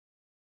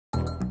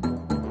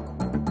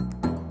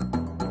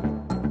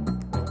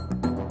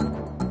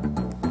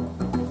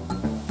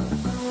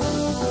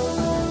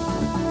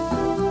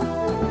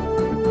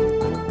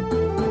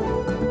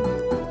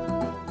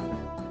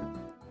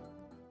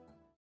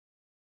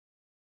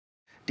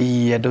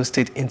The Edo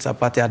State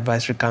Inter-Party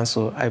Advisory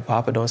Council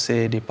IPAC don't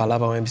say the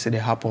palava when they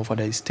happen for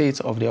the state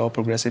of the All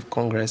Progressive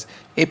Congress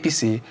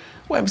APC.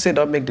 When they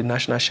don't make the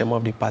National Chairmo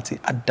of the party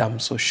Adam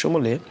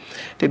Oshiomole,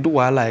 they do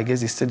wahala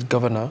against the state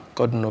governor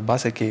Godwin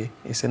Obaseki.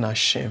 He said a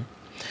shame.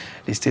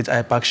 The state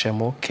IPAC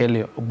Chairmo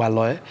Kelly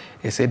Ogbaloy,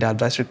 he said the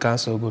advisory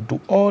council will do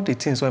all the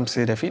things when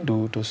say they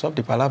do to solve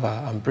the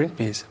palava and bring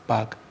peace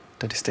back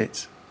to the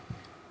states.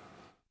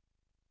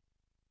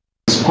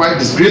 It's quite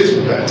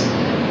disgraceful that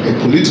a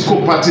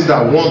political party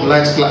that won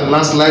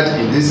landslide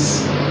in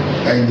this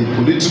in the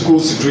political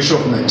situation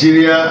of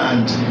Nigeria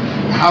and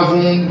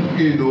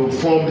having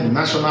formed a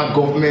national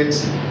government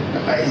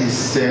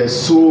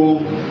is so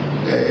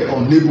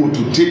unable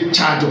to take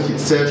charge of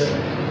itself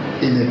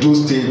in Edo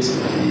State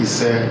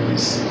is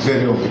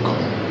very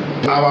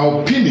unbecoming.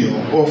 Our opinion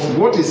of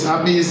what is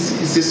happening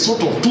is a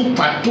sort of two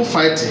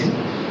fighting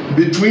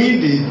between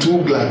the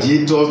two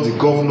gladiators, the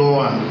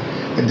governor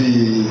and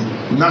the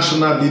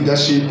national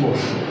leadership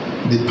of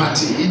the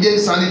party. There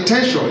is an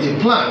intention, a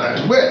plan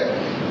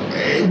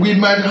that we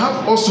might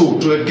have also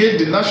to engage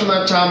the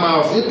National Chairmo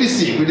of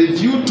APC with a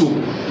view to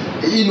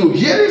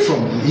hearing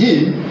from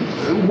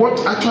him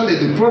what actually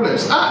the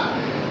problems are.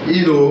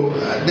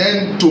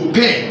 Then to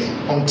pen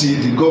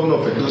until the governor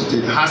of Edo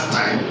State has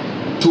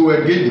time to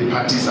engage the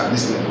parties at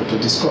this level to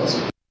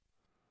discuss.